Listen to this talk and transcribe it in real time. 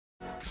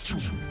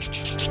It's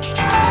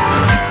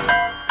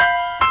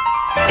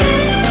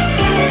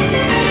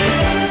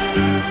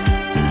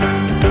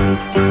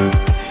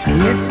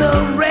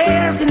a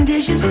rare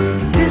condition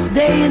this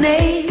day and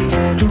age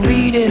to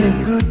read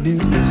any good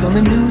news on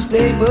the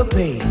newspaper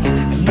page.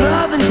 And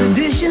love and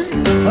tradition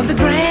of the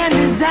grand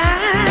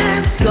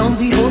design, some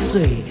people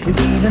say, is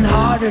even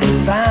harder to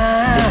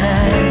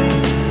find.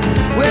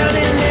 Well,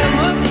 then there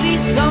must be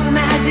some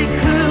magic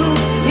clue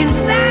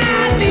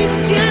inside these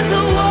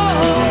gentle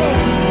walls.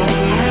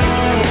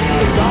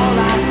 'Cause all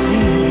I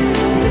see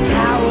is a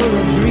tower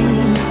of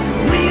dreams,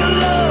 real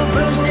love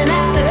bursting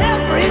out of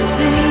every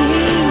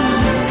scene.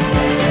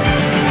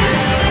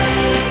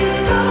 Days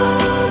go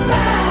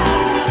by,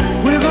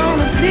 we're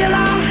gonna fill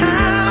our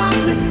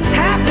house with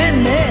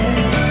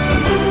happiness.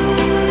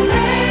 Moon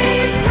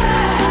may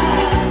cry,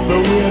 but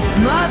we'll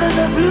smother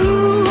the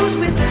blues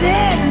with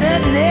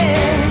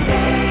tenderness.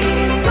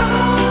 Days go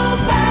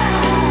by,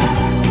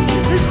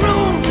 there's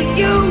room for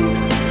you,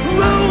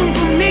 room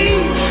for me,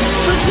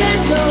 for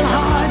gentle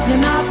hearts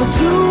and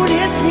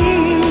opportunity.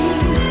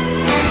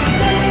 As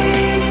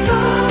days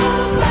go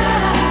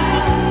by,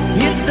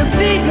 it's the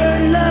bigger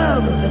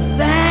love of the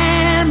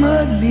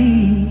family.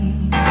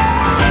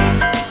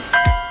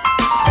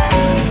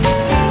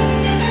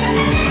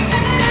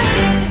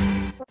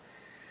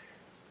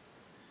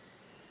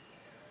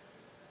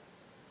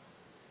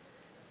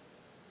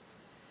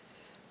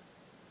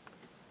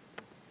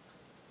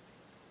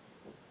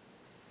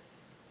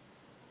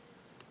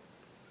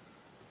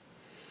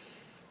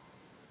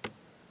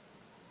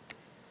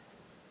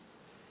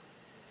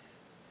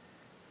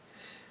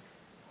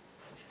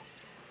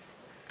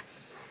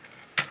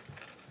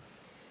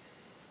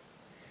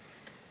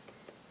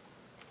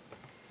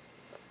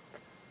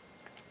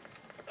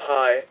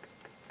 Hi,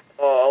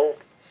 all.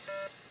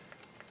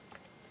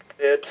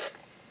 It's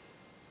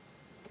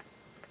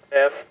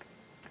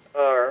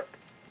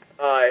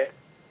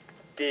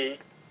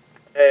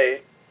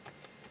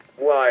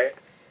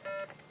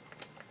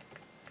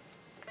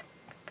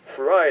Friday.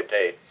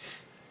 Friday.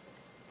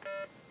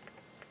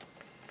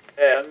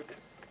 And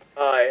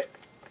I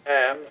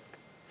am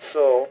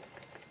so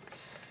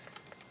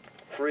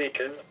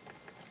freaking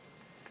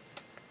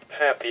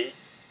happy.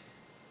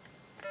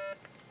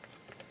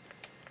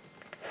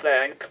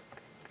 Thank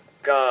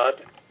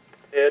God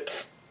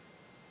it's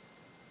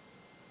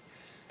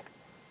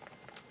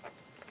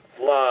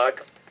vlog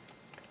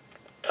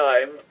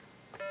time.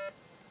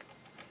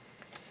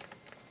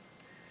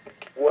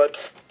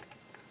 What's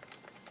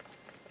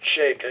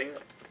shaking,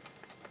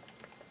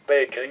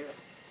 baking?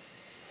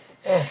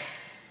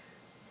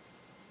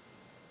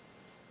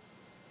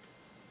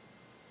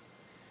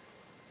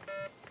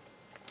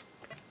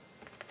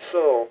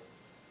 So,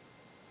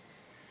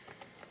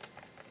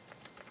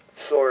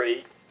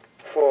 sorry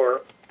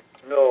for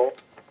no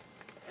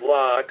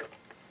vlog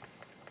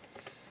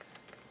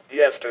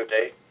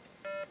yesterday.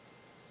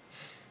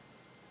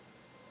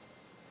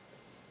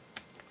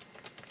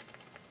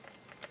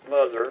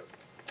 Mother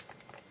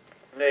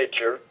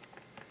Nature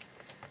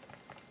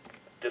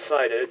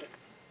decided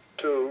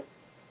to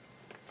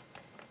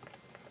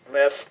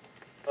mess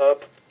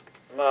up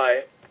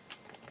my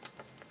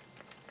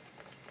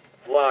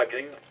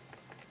vlogging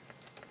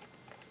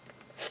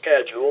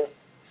schedule.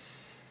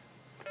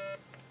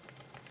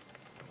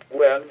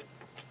 When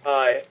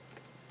I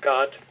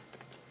got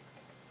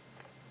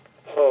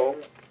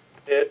home,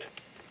 it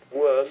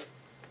was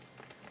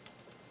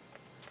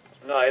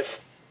nice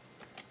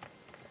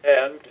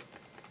and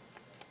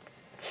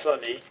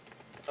sunny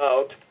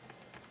out.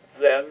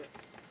 Then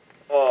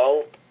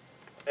all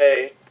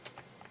a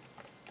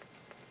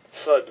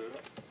sudden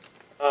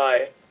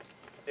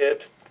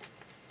it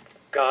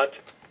got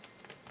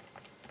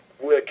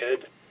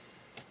wicked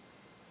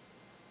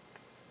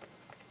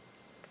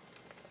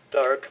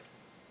dark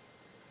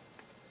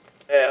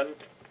and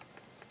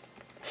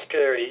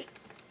scary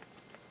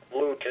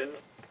looking,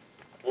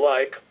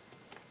 like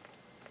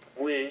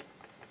we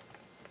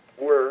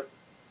were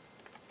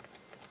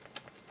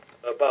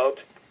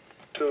about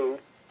to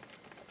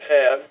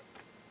have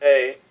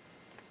a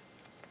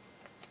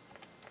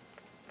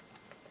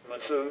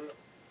monsoon,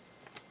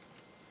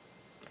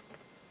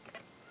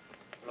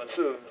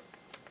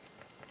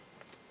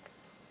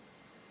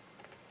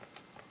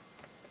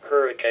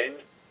 hurricane,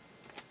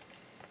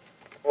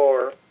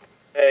 or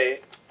a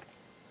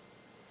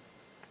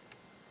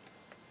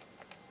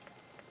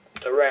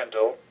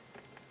tornado.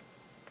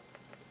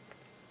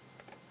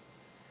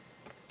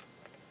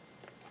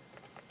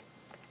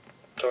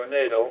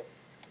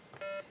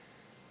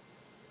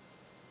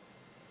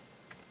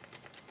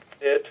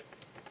 It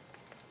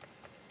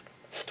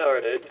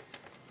started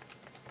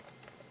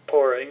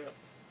pouring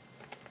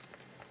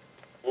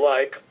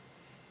like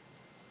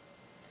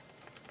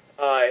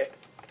I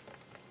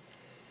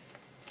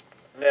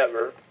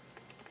never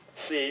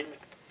seen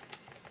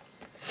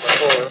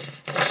before.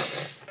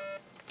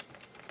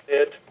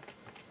 It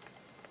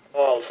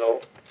also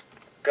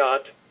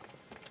got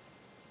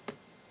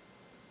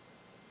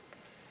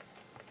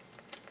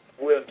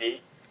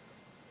windy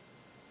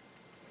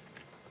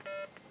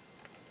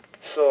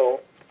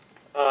So,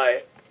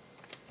 I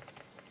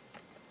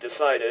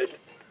decided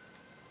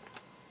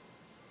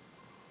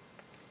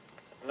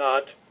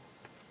not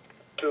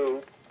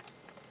to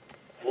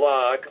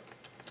vlog,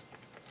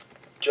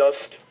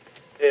 just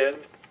in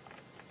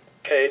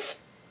case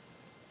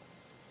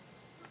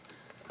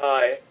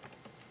I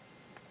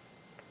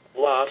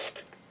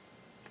lost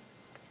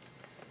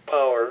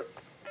power,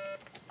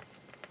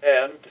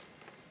 and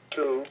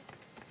to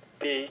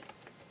be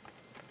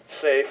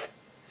safe.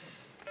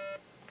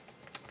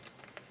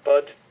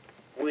 But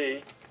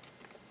we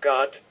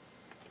got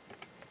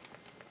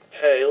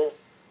hail.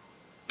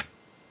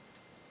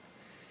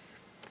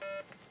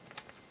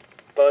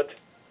 But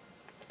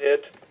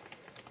it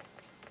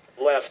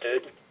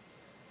lasted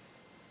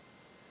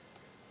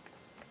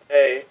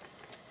a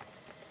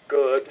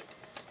good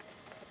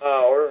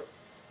hour.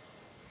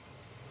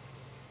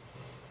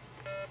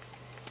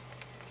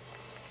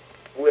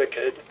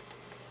 Wicked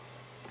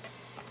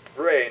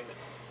rain.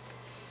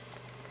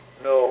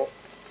 No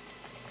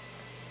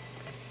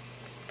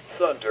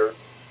thunder.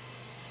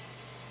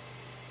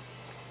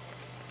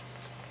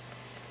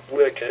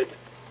 Wicked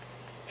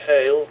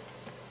hail.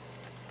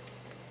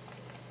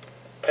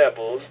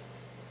 Pebbles.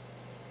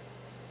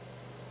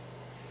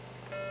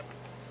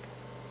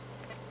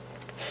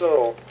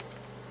 So,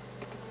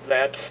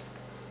 that's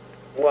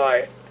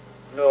why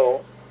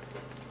no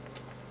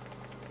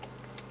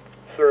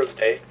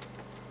Thursday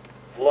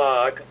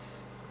vlog,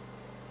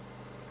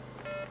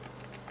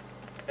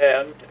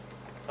 and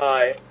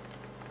I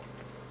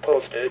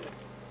posted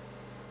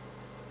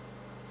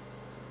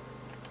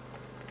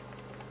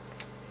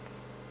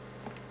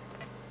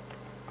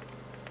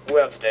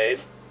Wednesdays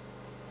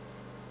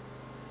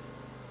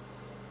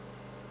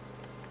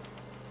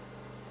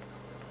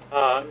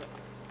on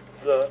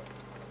the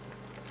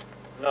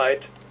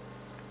night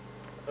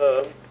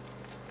of,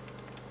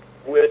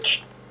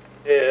 which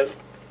is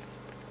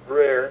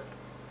rare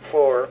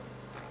for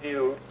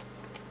you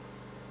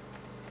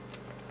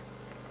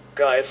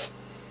guys.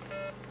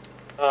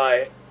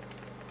 I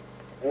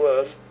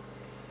was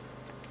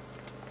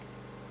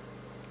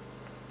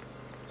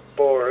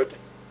bored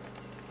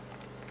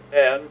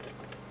and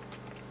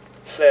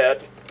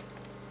said,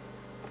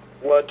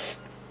 what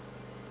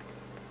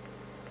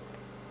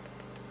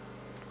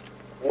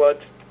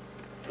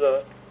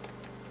the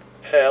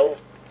hell,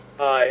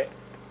 I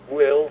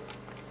will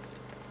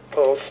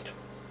post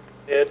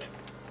it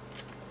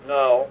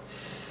now.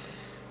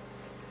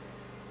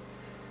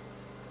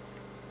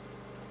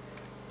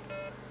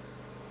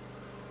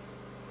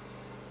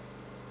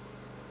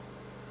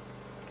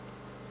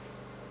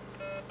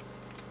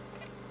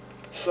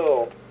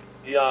 So,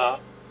 yeah.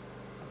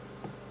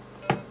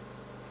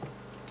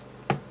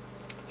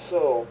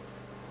 So,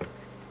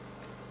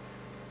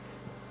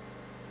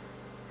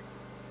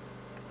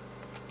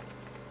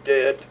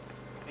 did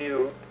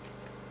you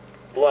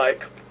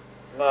like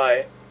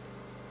my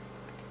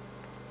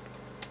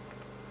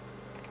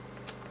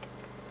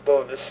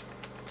bonus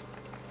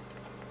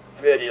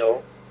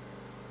video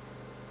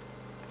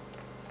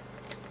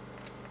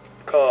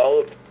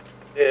called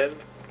In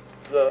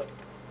the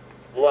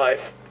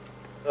Life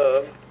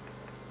of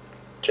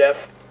Jeff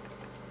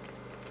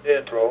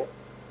intro?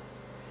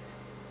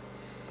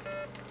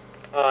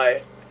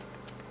 I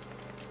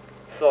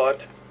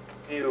thought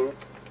you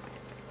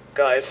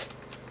guys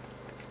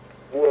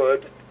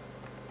would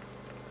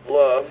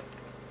love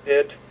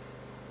it.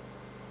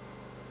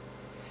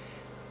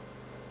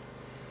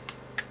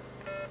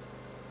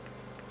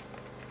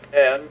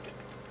 And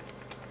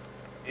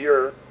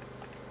you're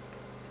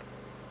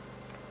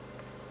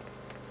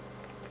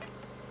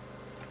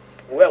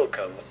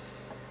welcome.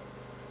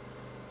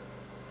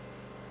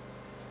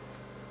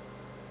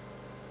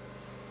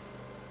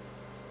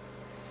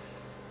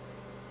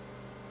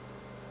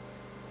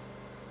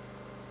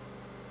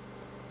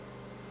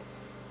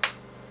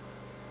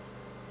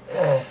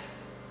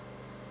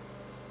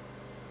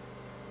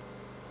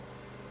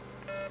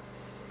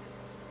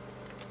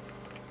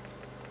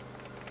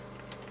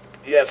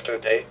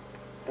 Yesterday,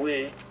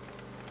 we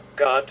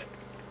got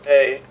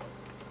a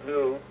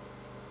new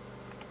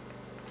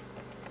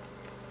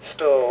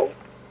stove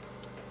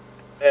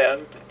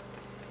and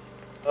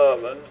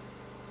oven.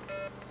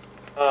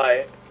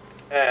 I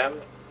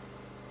am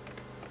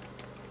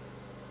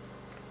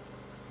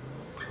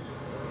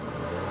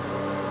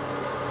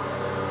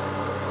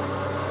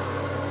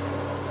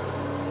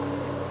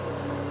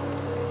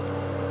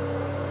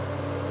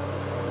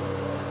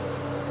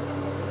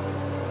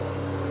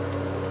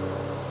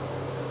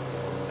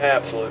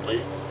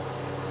absolutely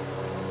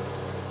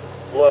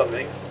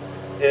loving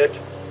it.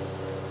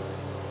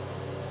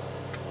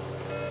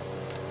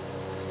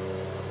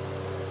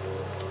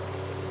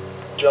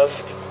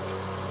 Just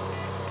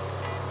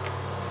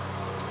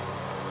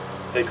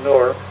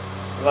ignore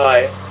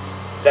my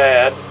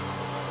dad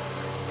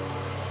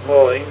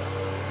mowing.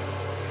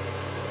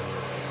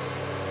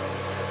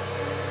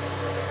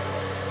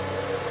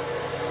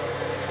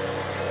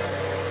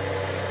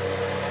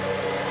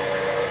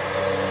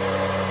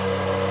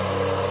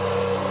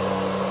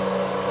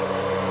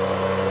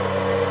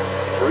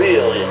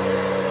 Real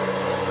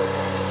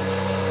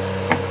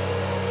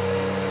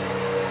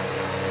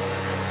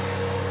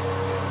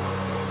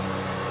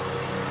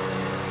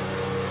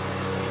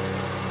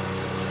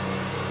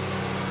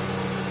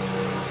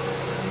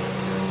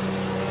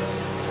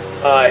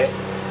I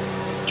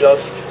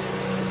just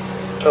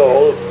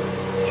told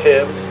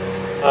him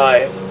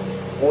I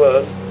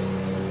was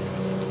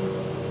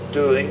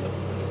doing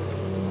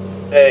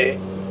a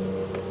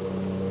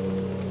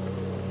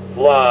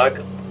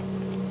vlog,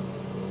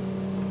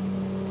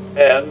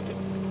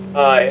 and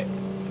I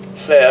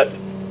said,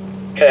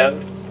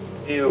 can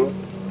you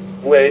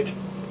wait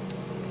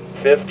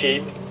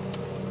 15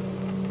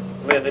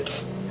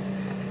 minutes?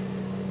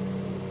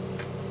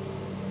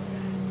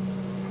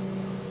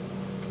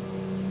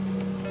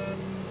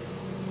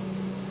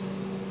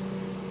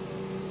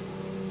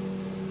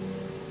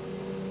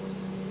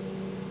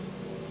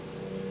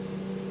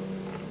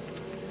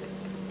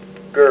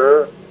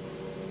 Grr.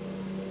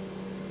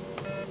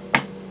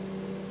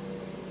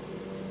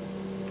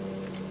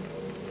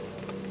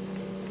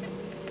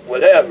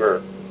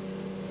 Whatever.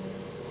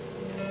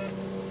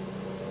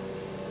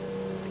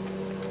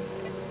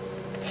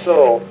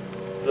 So,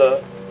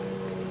 the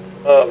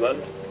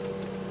oven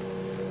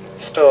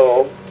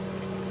stove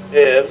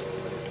is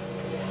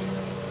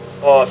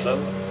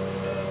awesome.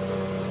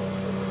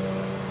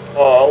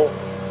 All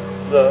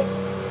the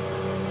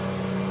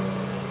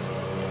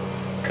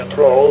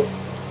controls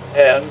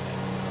and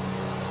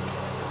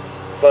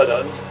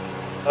buttons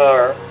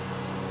are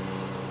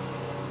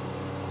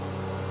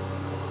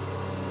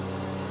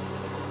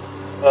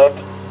up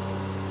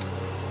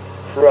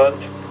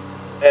front,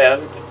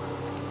 and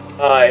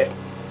I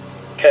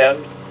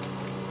can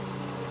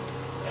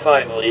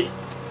finally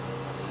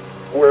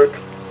work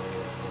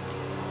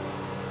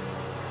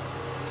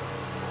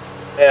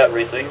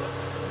everything.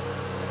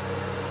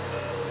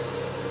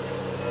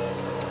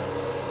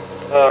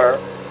 Our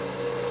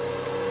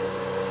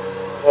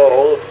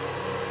old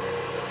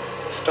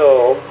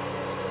stove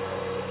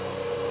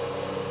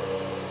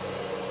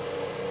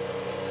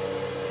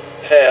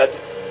had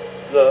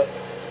the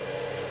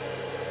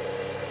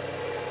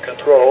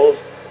controls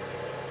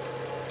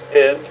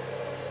in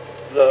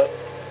the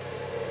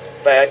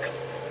back,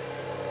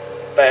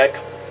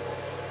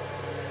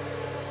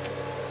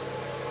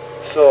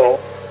 so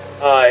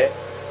I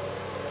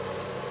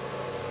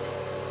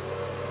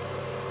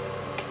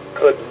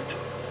couldn't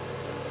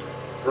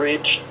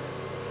reach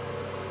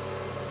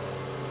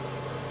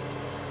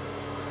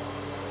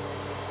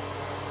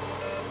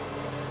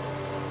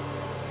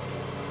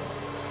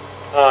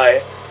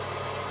I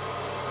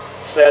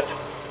set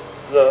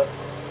the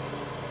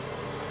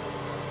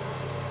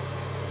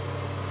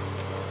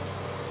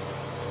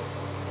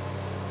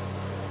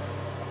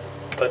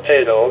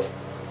potatoes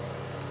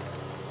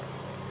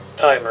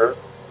timer.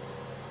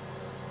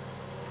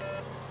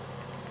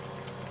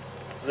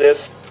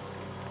 This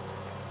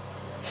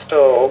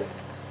stove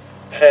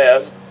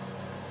has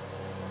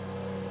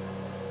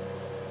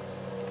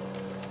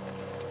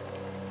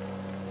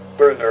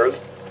burners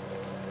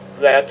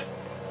that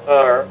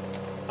are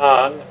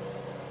on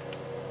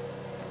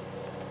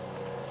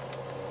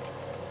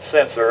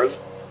sensors,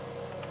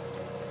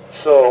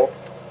 so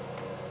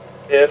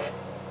if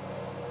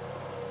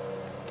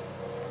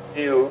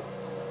you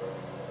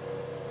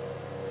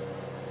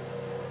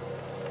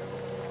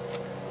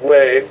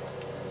wave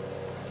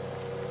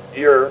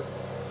your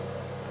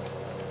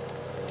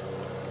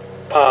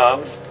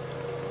palms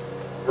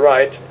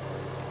right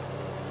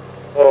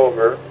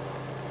over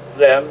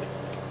them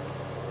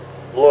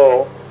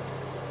low,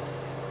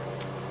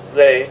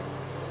 they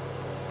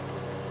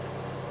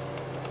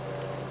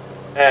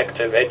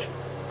activate.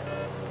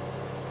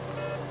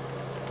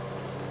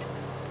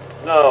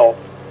 Now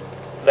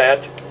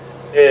that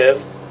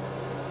is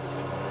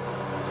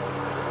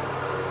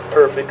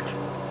perfect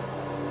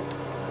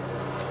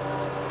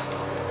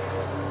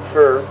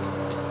for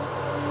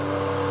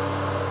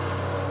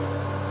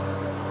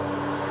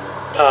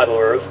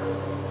toddlers.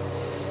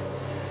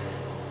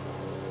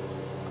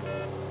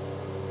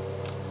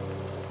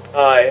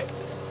 I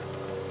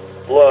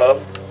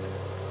love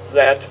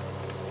that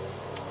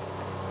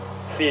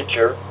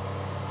feature,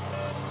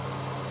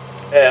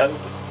 and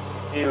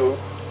you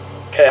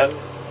can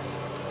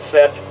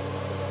set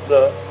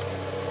the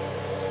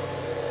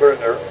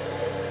burner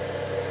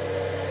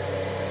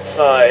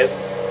size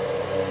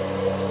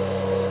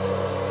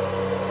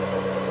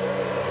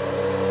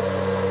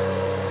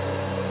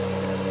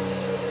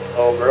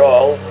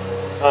overall.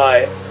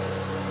 I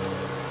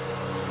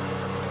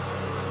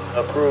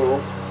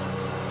approve.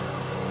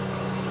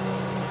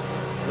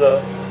 The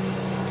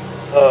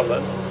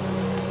oven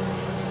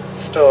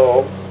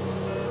stove,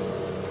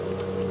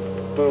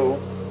 boo,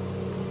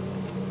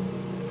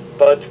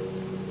 but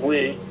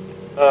we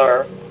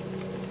are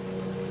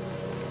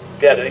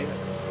getting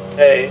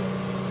a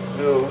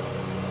new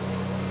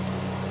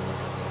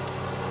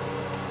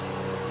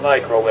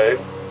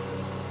microwave.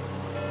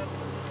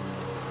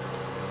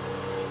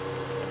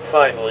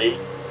 Finally,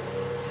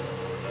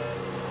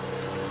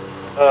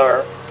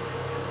 our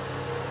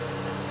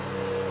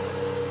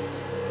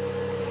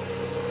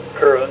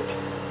current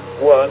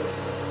one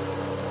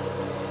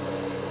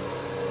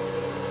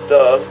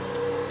does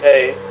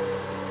a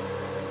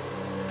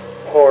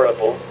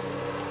horrible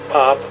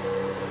pop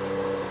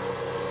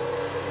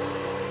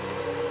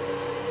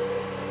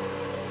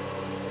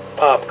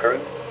popcorn,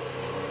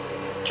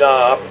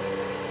 job,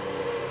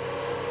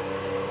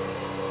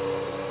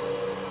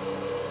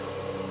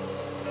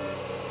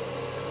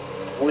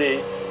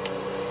 we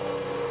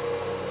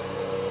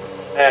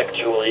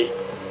actually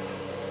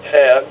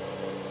had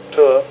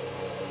to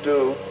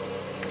do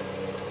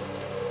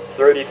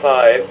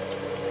 35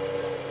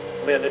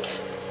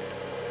 minutes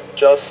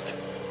just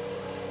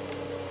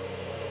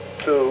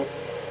to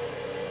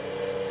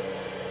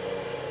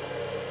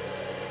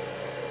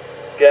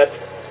get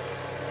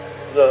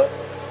the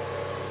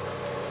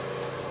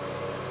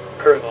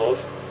kernels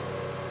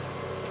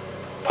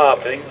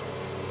popping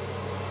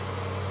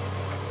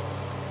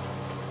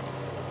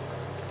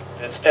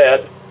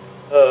instead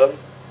of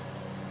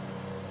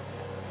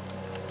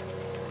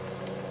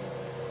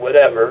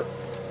whatever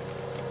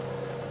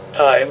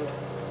time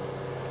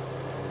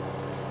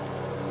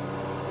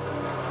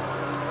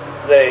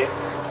they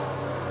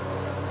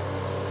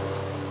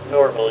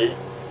normally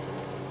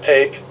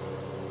take.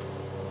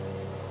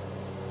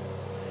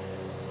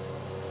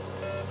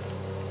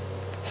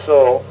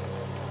 So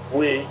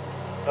we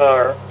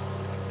are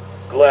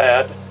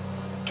glad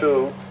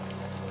to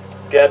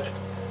get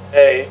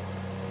a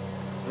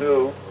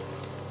new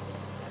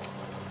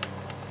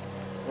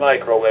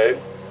microwave.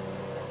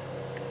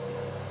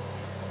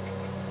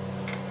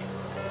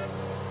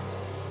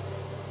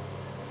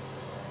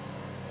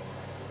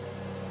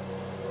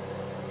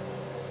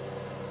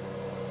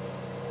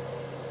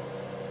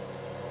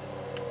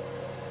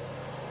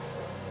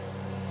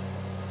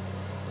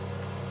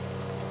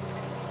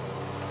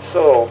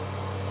 So,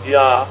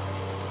 yeah,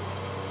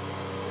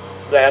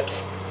 that's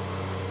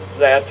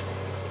that.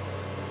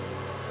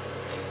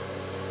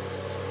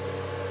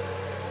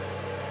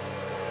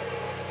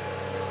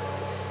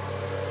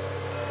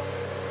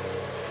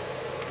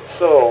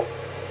 So,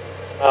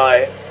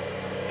 I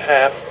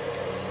have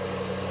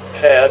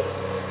had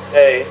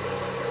a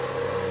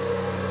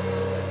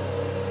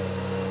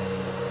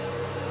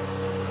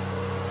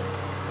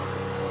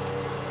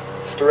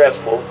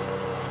stressful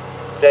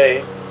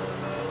day.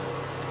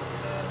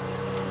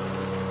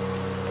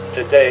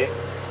 Today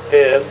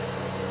is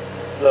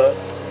the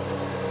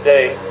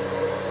day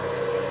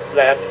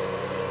that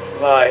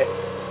my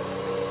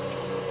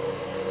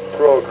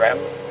program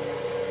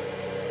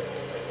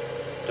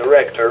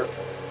director,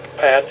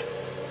 Pat,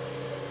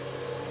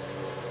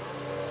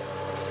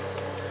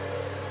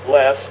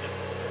 last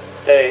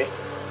day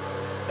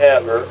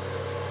ever.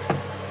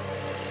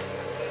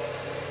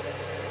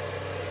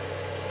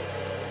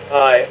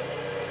 I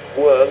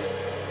was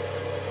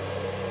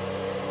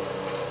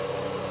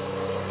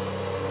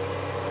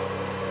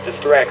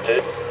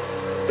distracted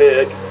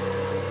big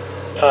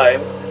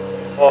time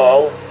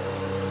all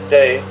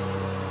day.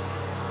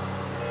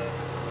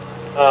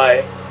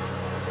 I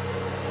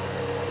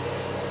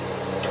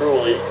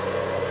truly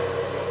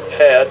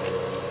had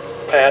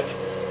Pat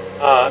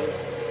on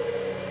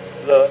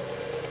the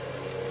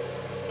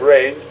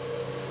brain.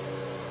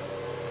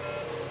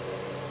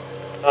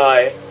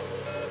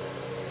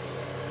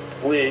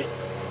 We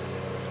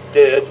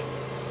did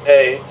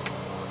a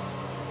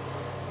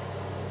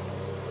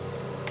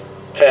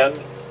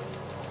 10-minute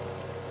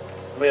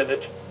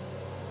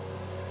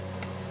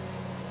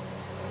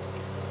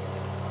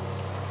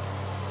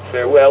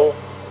farewell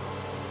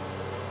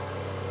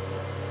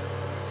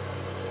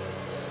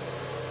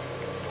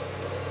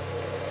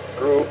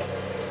group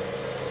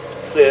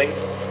thing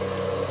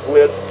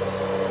with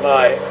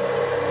my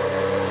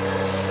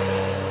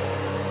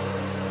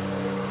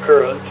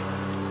current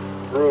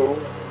room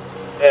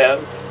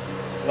and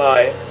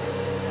my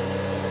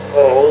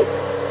old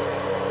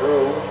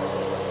room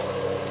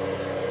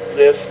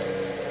this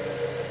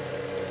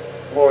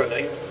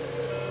morning.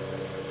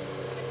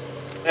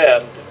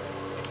 And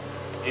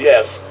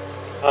yes,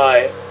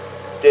 I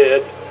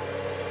did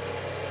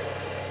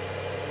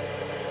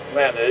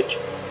manage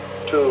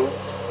to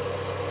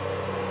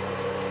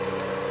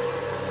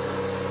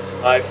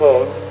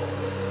iPhone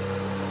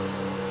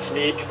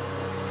sneak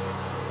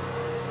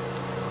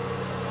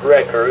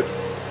record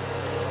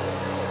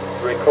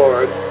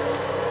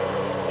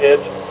it.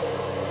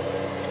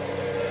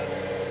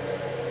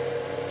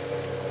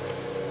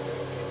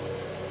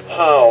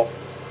 How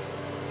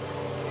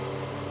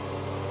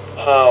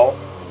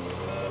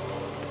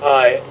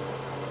I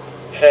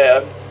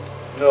have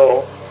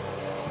no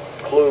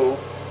clue,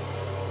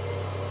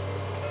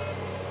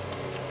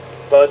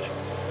 but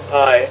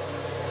I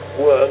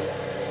was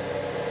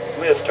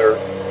Mr.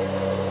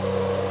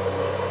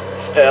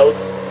 Stealth.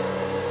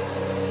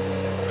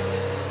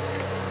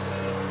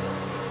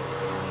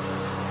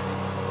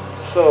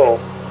 So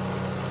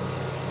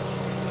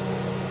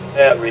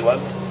everyone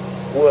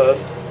was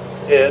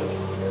in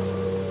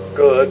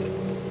good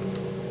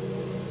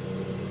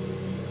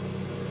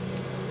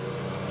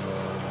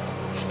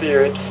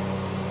spirits.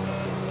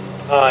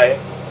 I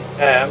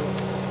am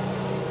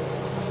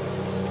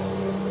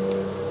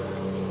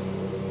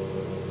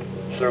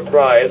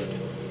surprised.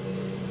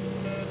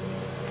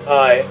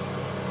 I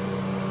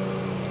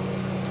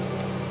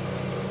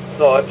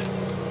thought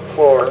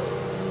for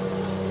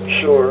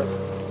sure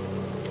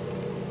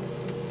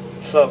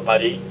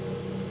somebody,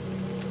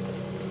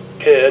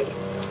 kid,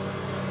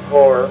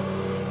 or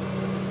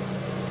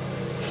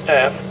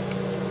staff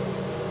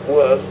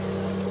was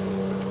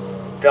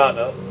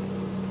gonna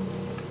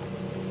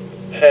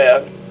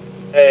have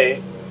a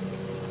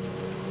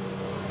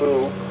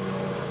boo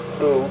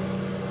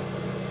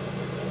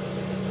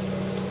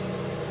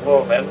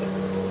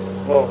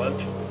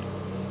moment,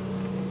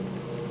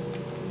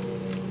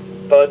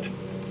 but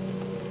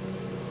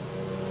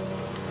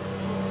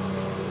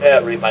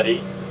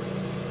everybody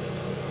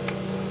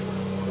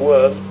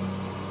was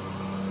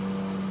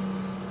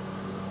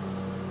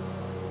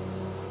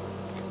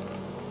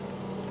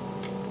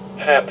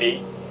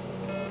happy.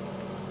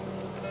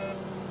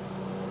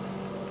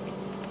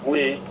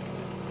 We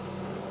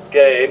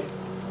gave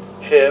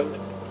him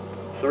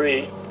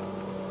 3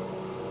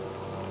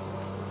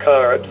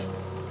 cards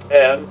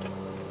and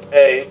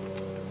a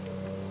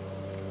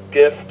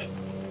gift,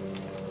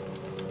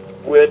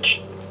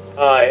 which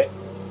I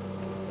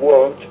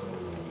won't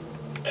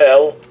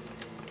tell,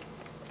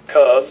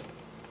 'cause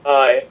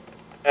I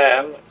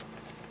am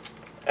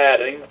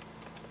adding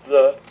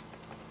the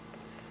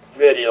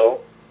video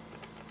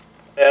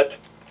at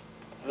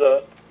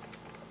the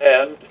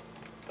end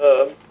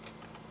of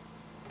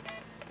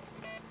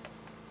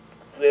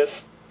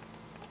this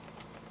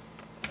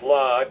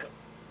vlog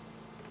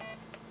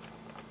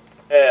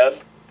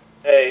as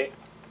a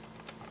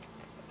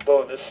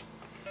bonus.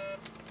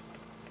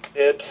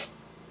 It's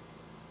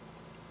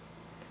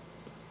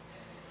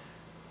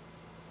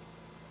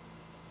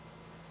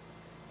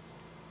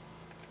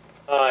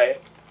I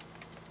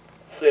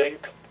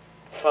think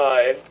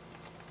 5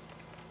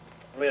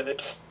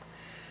 minutes.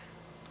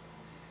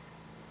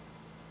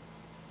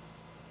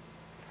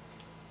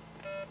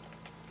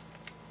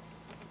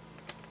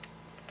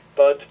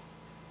 But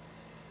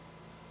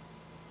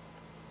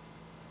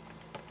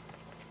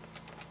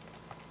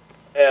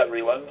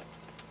everyone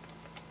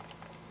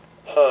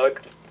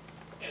hugged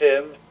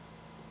him.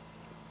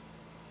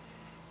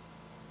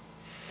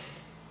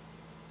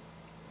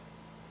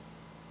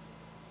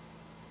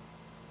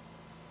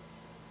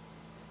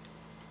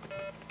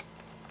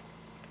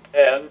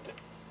 And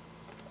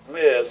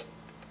Miss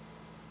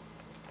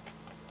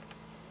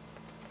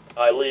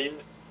Eileen,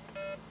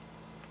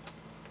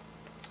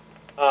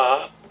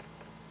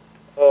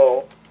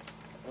 oh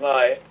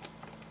my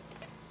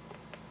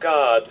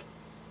God.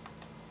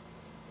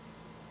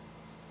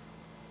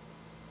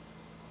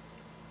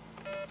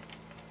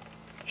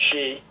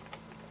 She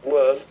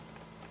was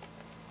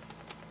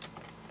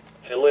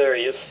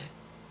hilarious.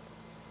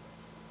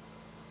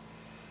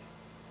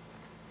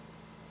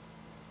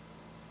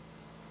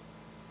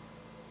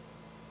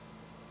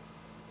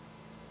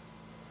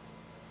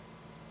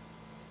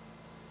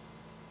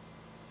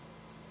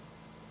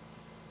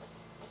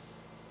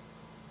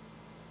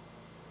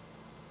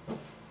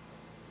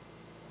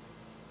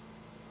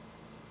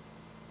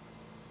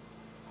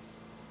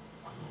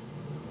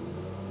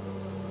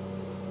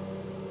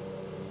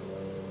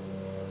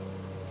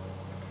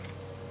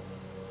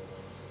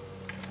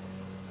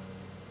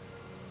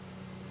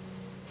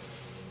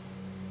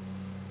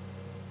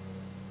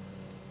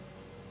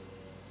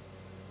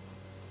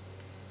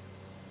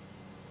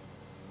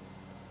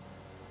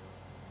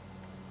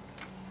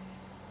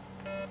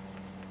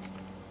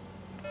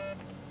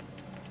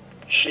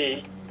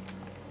 She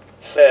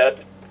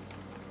said,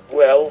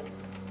 "Well,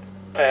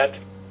 Pat,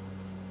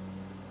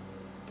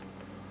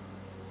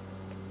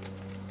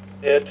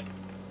 it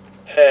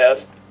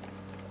has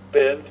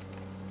been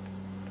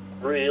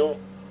real,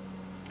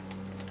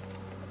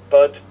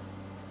 but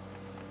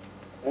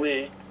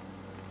we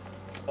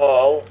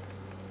all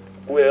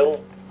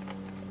will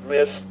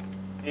miss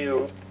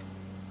you,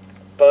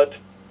 but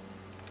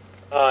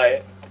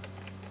I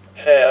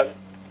have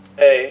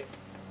a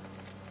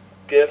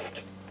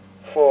gift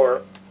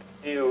for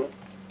you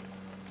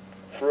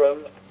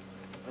from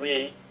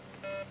me."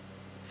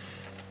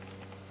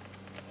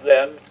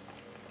 Then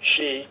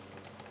she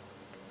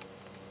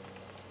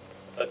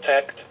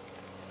attacked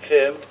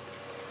him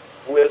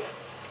with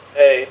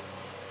a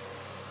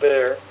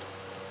bear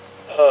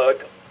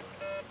hug.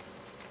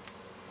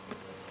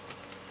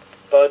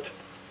 But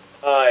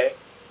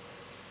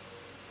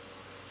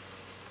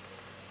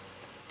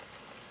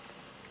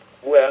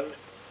when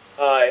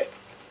I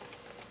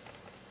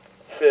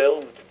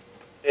filmed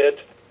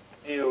it,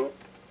 you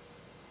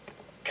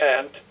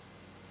can't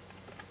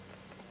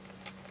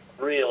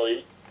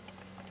really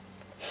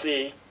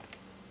see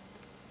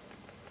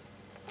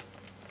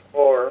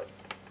or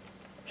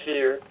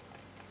hear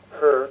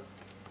her,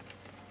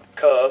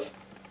 'cause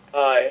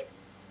I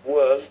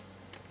was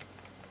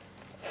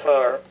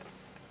far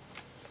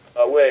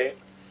away.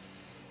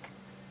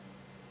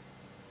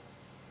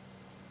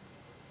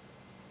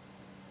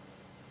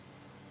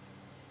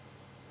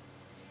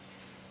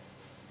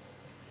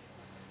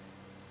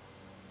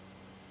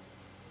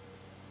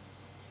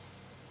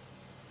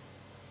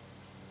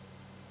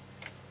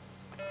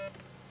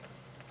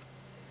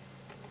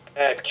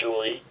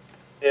 Actually,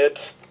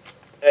 it's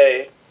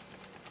a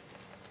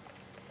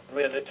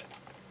minute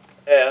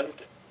and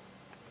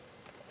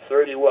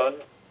 31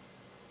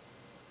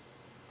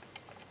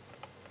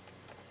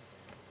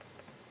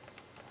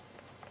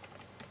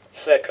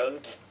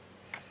 seconds.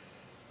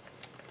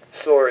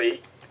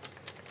 Sorry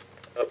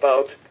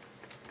about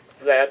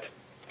that.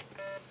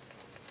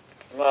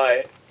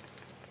 My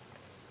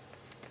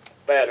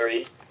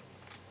battery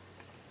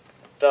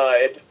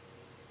died.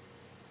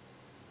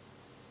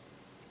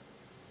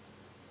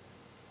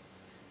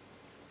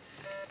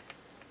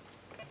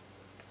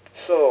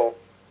 So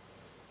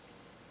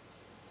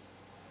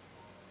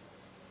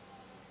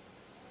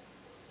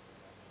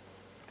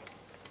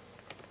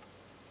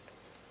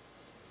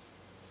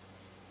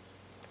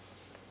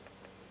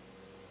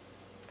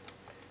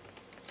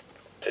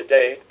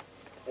today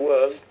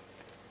was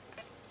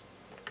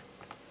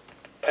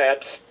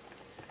Pat's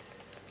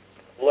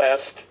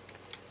last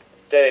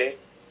day.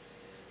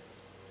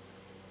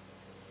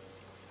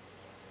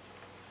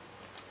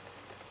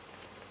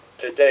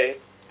 Today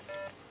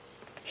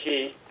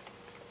he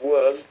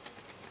was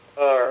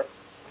our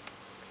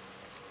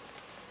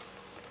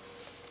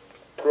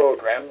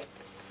program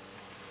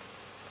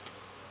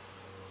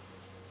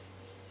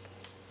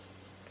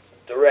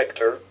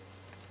director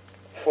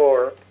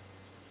for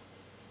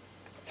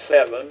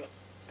 7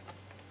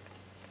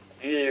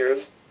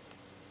 years.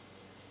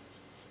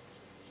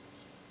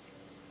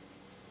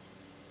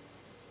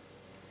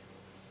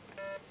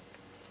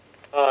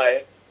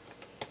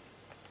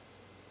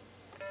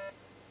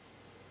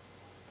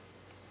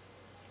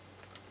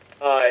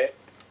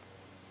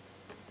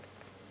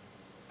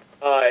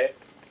 I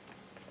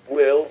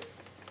will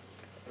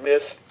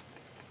miss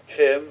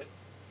him,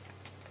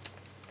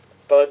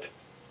 but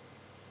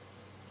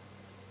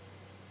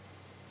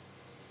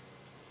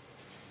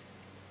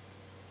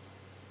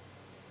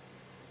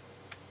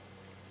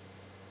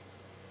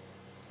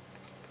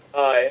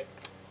I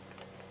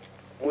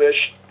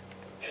wish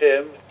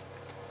him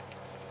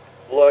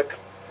luck.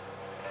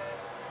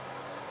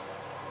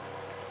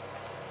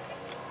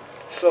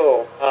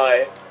 So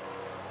I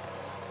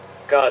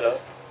gotta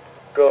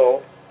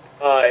go.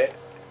 I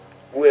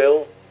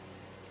will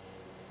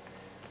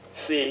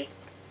see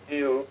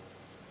you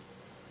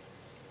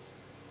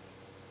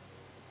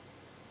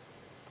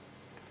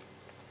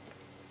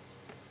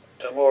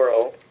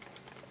tomorrow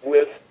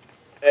with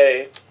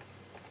a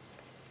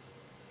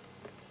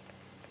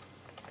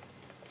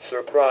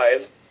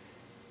surprise.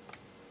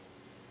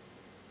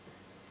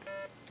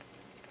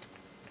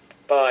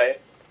 Bye.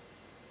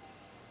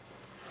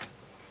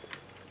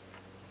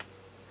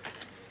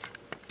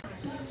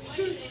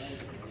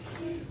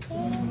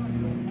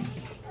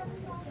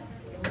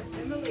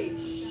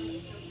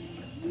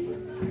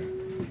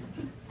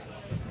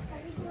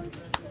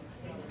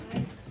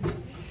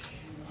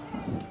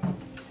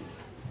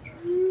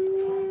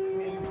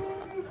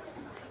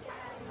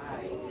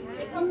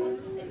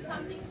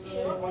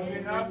 On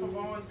behalf of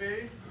O&B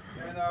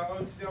and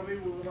OCLB, we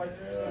would like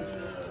to present you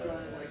with the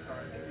white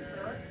card. Thank you,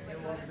 sir. You're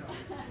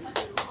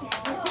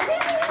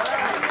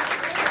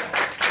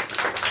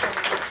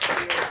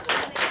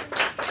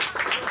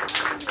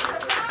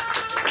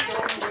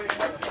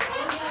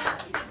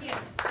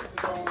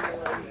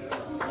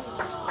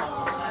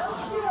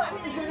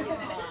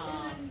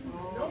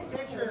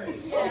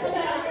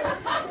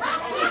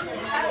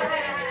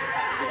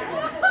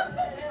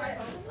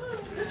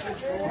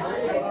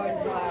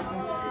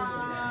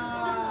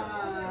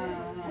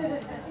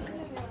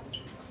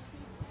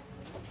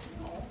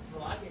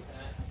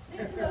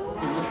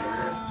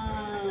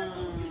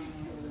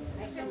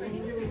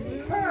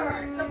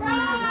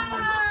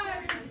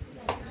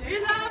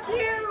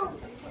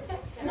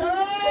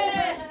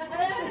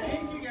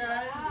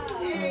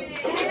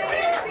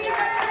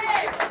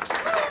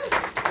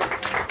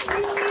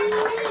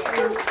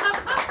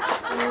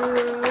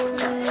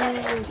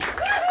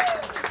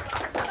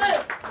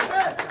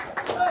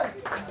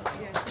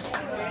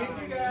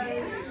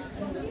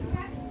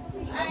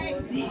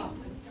See?